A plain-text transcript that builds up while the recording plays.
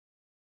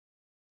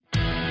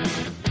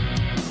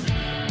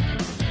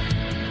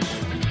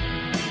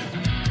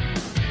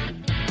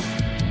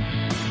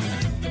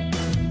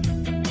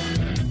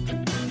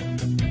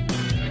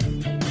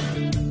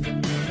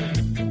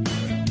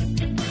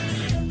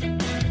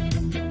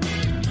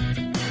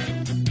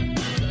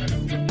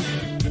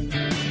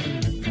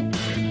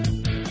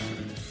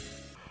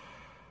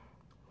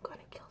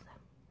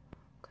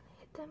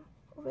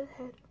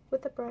head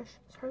with a brush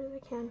as hard as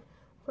I can,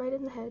 right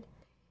in the head.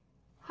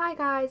 Hi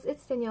guys,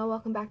 it's Danielle.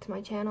 Welcome back to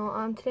my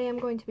channel. Today I'm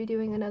going to be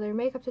doing another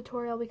makeup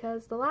tutorial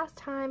because the last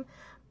time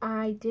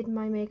I did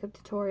my makeup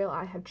tutorial,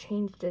 I have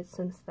changed it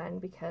since then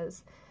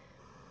because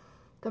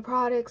the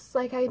products,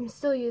 like, I'm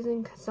still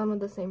using some of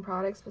the same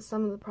products, but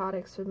some of the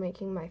products were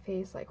making my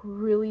face like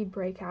really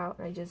break out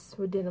and I just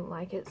didn't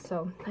like it,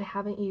 so I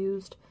haven't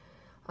used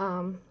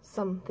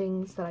some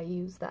things that I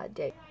used that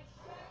day.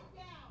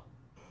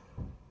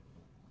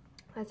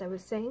 As I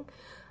was saying,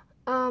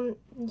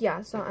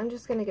 yeah, so I'm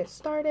just gonna get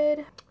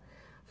started.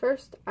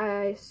 First,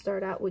 I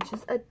start out with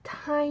just a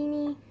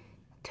tiny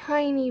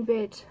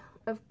bit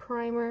of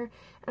primer,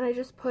 and I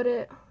just put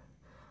it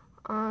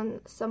on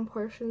some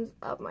portions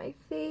of my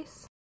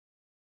face.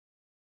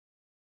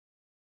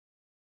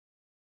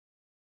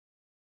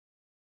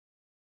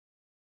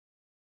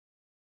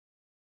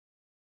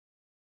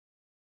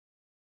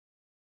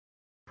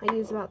 I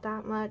use about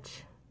that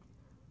much,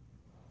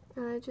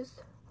 and I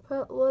just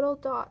put little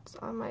dots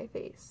on my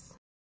face.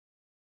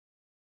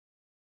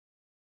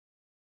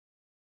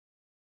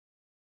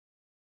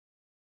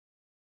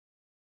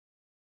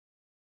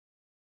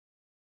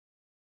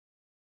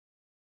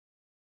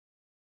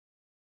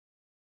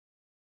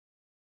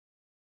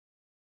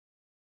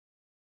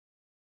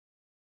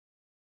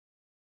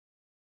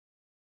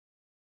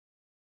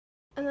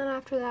 And then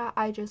after that,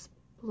 I just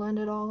blend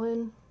it all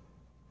in.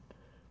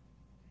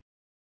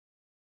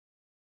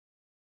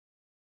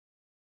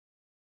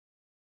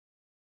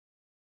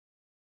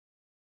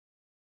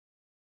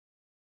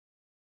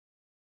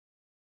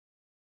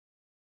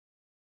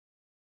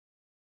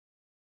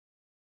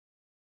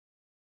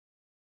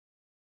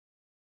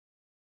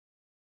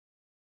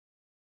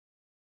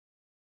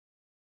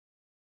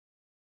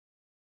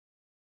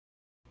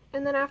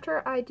 And then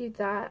after I do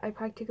that, I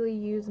practically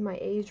use my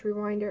age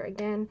rewinder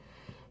again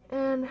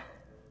and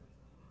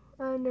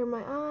under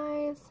my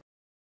eyes.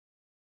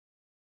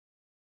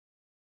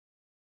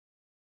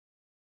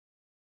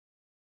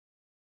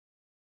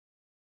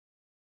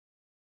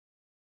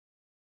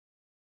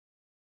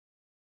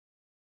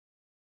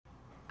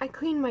 I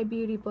cleaned my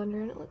beauty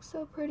blender and it looks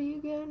so pretty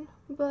again,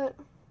 but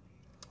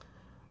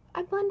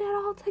I blend it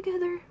all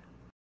together.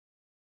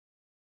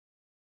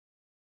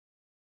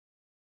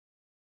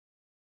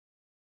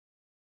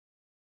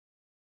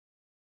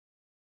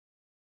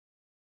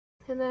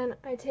 And then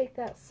I take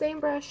that same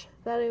brush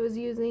that I was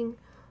using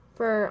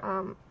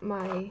for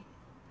my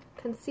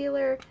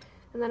concealer,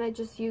 and then I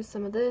just use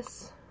some of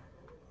this.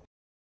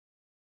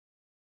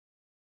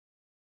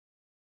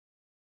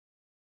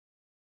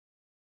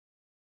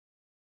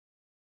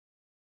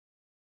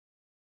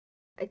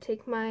 I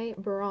take my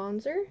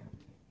bronzer,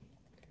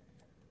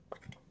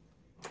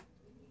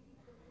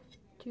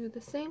 do the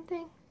same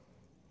thing.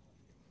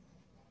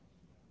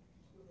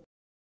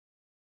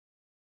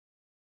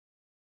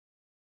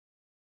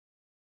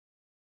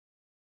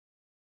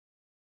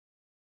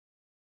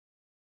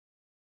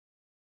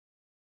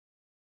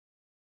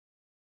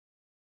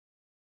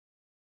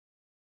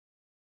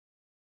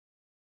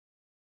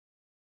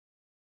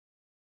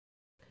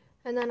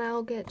 And then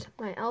I'll get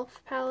my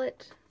e.l.f.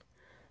 palette,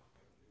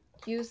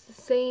 use the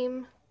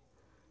same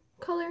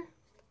color,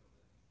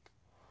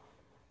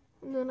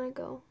 and then I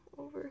go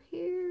over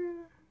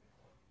here.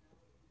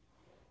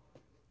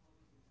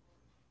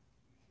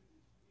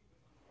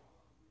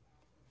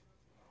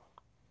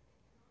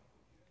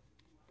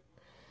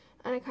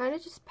 And I kind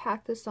of just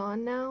pack this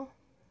on now,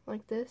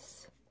 like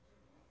this.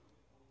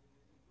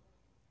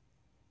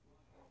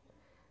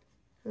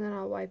 And then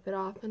I'll wipe it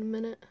off in a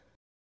minute.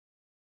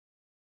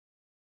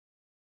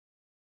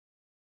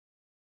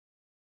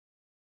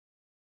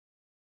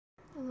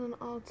 And then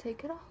I'll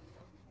take it off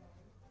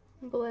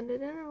and blend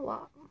it in a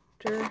lot.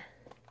 After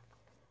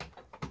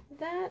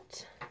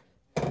that,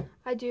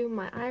 I do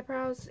my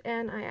eyebrows,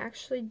 and I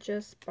actually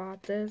just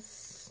bought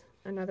this,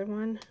 another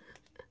one,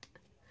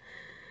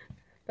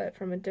 but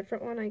from a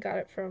different one. I got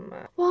it from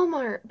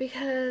Walmart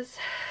because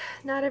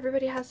not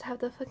everybody has to have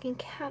the fucking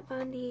Kat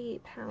Von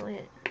D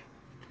palette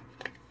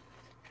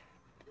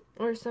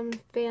or some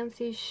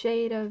fancy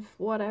shade of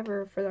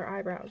whatever for their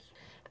eyebrows.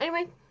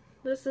 Anyway,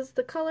 this is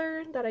the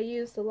color that I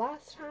used the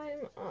last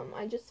time.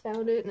 I just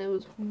found it and it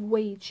was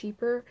way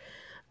cheaper.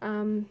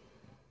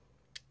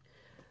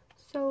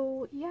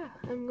 So yeah,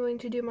 I'm going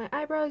to do my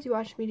eyebrows. You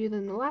watched me do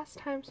them the last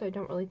time, so I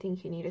don't really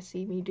think you need to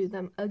see me do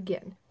them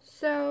again.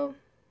 So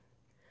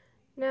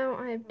now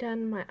I've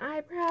done my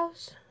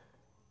eyebrows.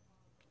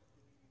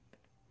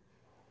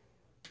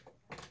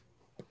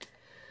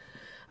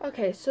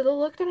 Okay, so the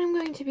look that I'm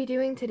going to be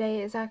doing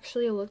today is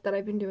actually a look that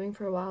I've been doing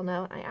for a while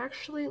now. I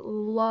actually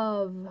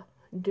love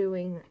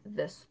doing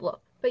this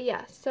look. But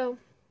yeah, so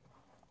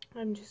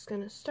I'm just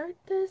gonna start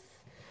this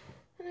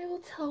and I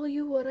will tell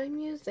you what I'm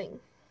using.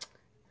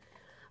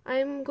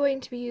 I'm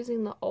going to be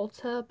using the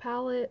Ulta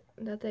palette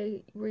that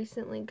they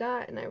recently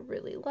got, and I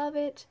really love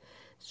it.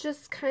 It's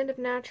just kind of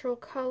natural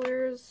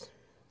colors.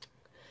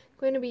 I'm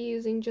going to be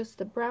using just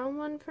the brown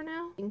one for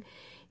now.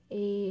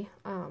 A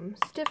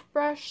stiff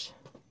brush,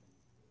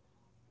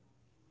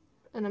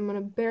 and I'm going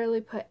to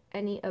barely put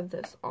any of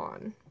this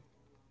on.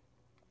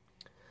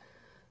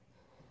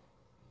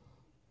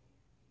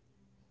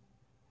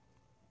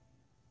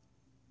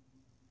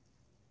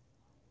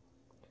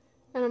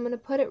 And I'm going to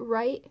put it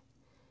right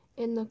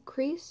in the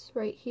crease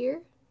right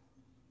here.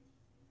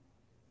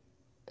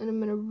 And I'm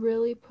going to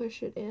really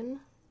push it in.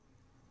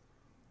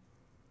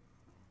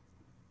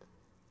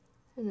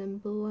 And then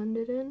blend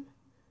it in.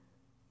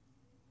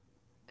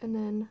 And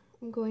then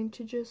I'm going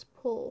to just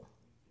pull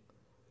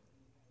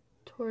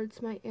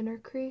towards my inner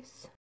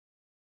crease.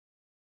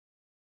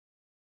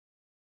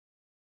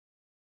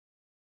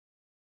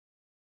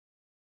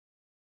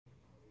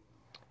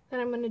 Then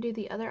I'm going to do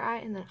the other eye,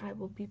 and then I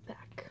will be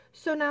back.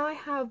 So now I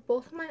have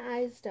both of my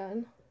eyes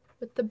done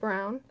with the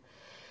brown.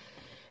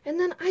 And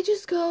then I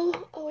just go,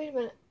 oh wait a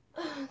minute,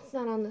 it's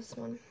not on this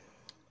one.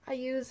 I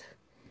use,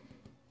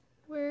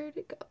 where'd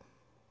it go?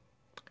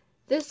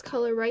 This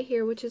color right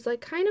here, which is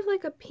like kind of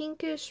like a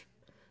pinkish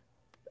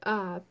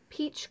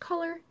peach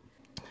color.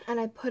 And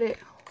I put it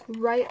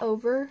right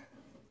over.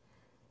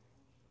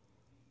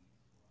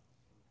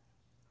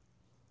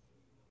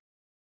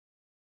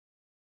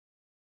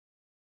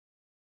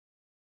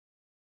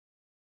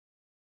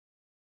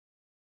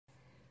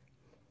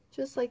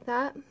 Just like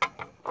that.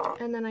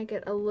 And then I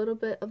get a little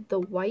bit of the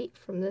white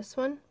from this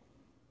one.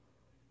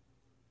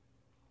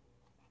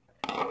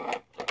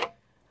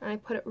 And I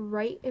put it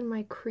right in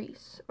my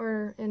crease,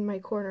 or in my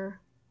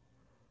corner.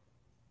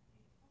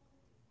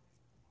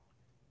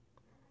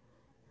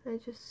 I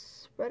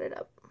just spread it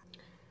up.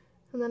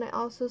 And then I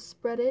also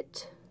spread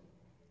it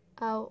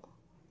out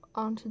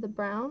onto the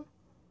brown,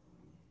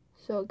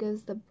 so it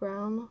gives the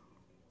brown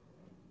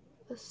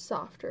a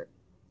softer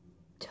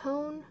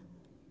tone,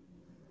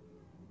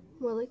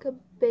 more like a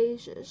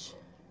beige-ish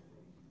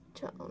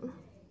tone.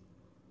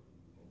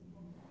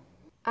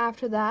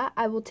 After that,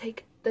 I will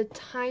take the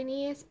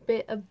tiniest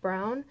bit of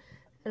brown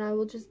and I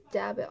will just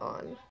dab it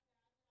on.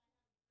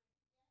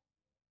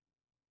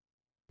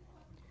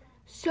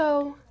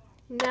 So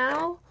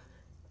now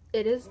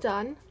it is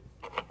done.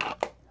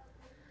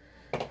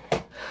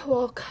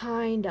 Well,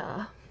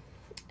 kinda.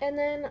 And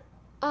then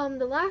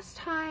the last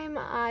time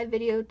I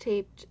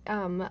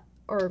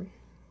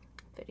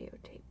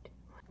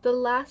the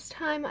last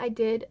time I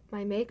did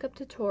my makeup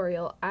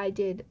tutorial, I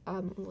did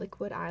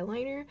liquid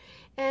eyeliner,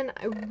 and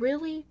I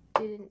really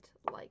didn't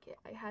like it.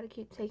 I had to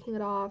keep taking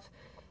it off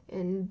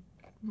and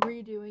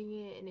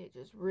redoing it, and it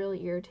just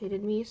really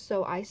irritated me.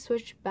 So I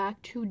switched back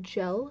to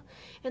gel,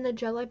 and the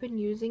gel I've been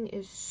using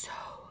is so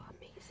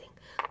amazing.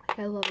 Like,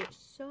 I love it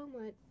so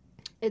much.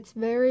 It's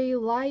very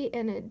light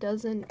and it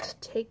doesn't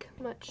take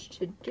much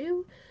to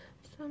do,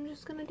 so I'm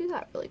just gonna do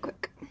that really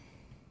quick.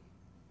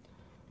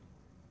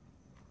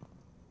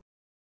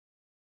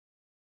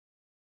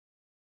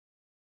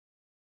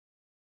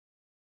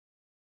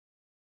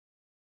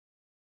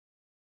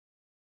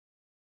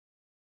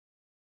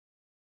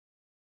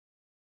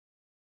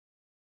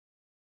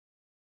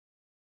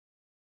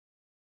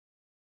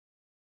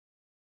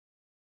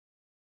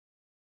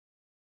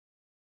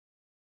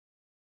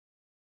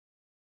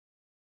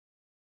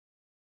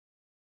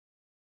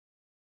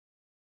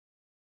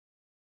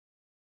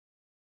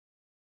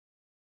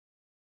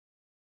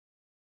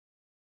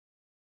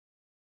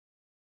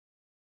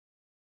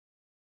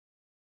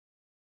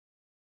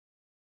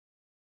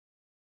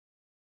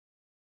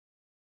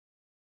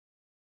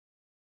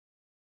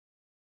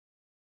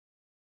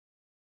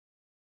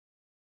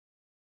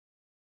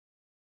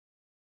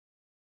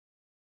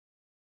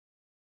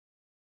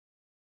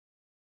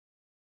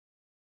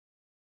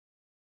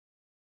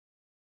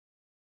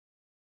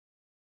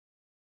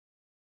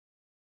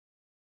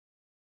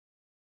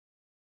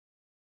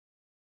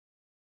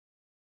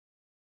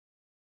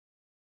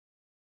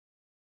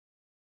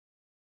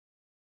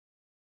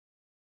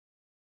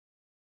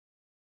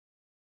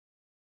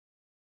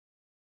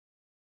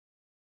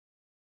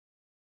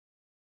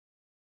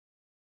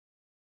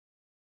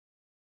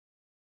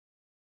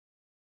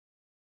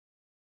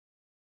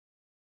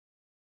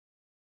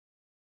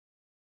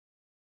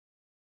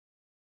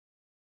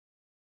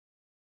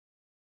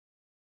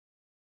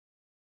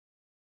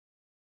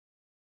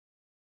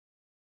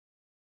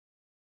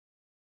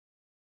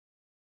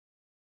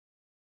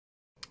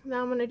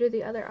 Now I'm going to do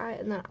the other eye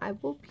and then I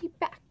will be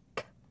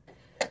back.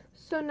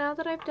 So now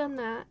that I've done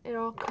that, it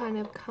all kind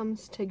of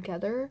comes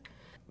together.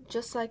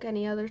 Just like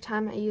any other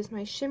time I use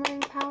my shimmering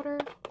powder,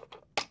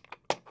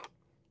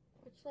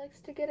 which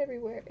likes to get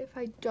everywhere if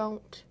I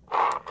don't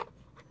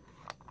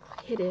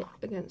hit it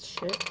against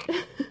shit.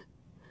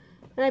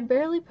 And I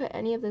barely put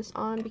any of this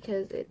on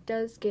because it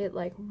does get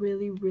like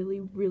really,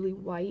 really, really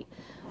white.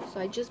 So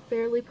I just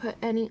barely put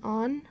any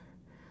on.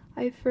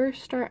 I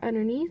first start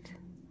underneath.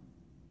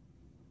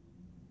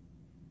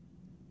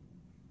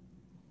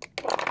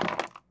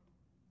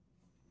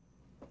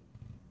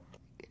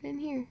 Get in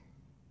here.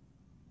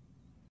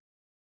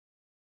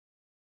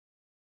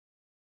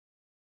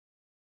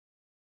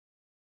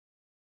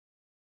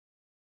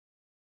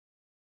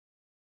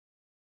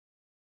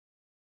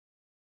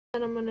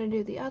 Then I'm going to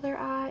do the other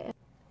eye.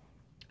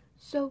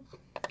 So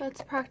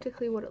that's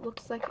practically what it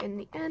looks like in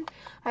the end.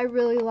 I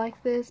really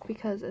like this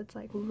because it's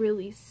like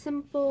really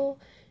simple.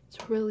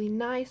 It's really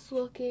nice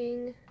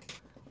looking.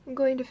 I'm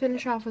going to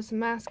finish off with some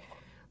mascara.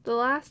 The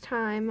last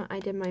time I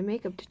did my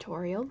makeup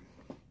tutorial,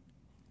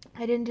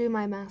 I didn't do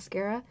my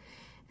mascara,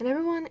 and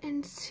everyone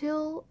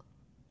still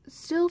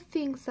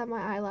thinks that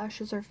my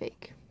eyelashes are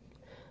fake.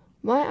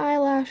 My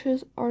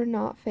eyelashes are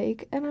not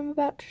fake, and I'm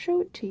about to show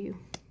it to you.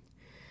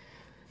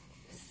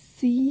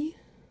 See?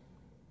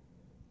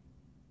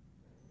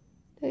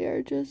 They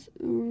are just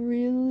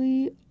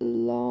really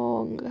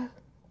long.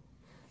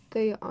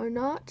 They are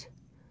not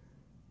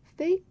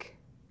fake.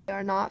 They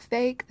are not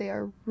fake. They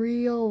are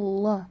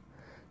real.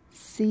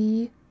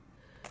 See?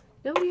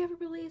 Nobody ever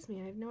believes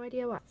me. I have no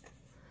idea why.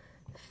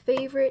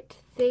 Favorite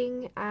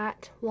thing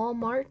at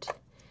Walmart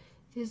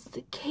is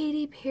the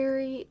Katy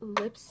Perry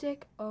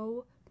lipstick.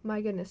 Oh my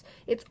goodness.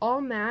 It's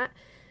all matte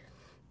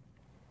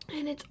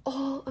and it's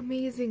all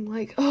amazing.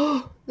 Like,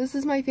 oh, this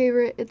is my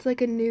favorite. It's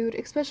like a nude,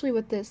 especially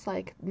with this,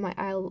 like my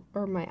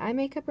eye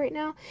makeup right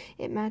now.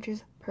 It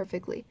matches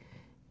perfectly.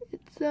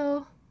 It's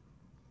so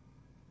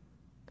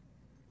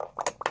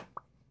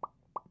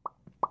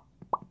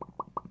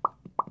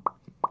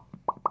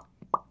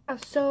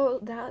so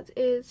that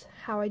is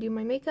how I do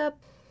my makeup.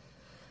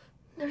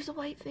 There's a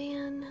white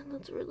van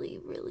that's really,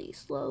 really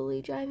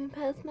slowly driving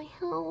past my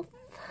house.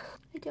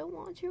 I don't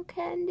want your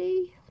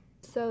candy.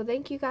 So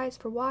thank you guys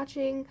for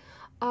watching.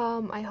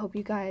 I hope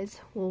you guys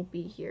will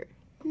be here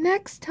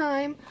next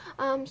time.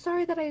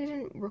 Sorry that I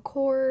didn't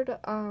record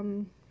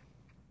the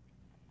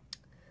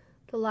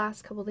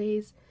last couple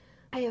days.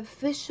 I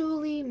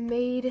officially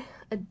made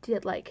a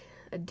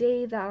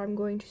day that I'm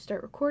going to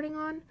start recording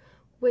on,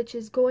 which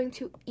is going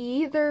to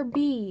either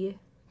be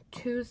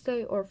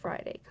Tuesday or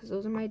Friday, because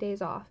those are my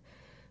days off.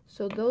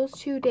 So those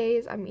 2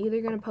 days, I'm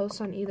either going to post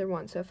on either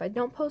one. So if I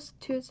don't post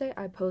Tuesday,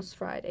 I post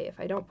Friday. If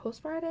I don't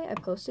post Friday, I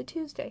post a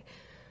Tuesday.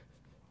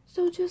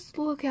 So just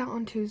look out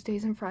on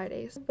Tuesdays and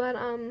Fridays. But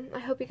I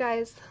hope you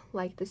guys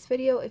liked this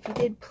video. If you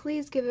did,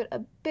 please give it a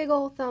big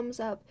old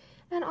thumbs up.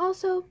 And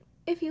also,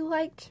 if you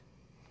liked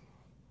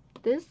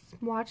this,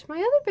 watch my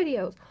other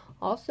videos.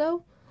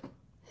 Also,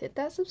 hit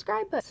that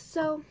subscribe button.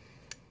 So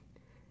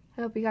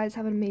I hope you guys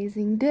have an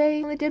amazing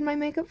day. I did my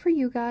makeup for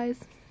you guys.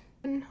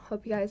 And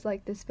hope you guys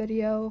liked this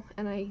video,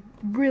 and I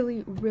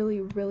really,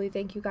 really, really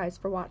thank you guys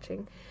for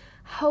watching.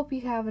 Hope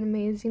you have an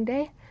amazing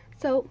day.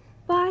 So,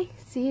 bye.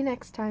 See you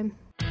next time.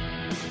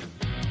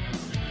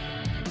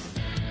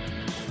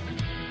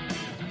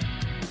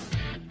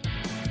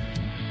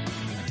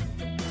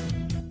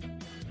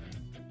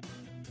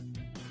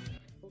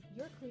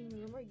 You're cleaning the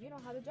room, or you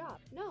don't have a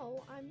job.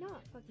 No, I'm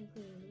not fucking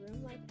cleaning the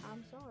room. Like,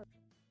 I'm sorry.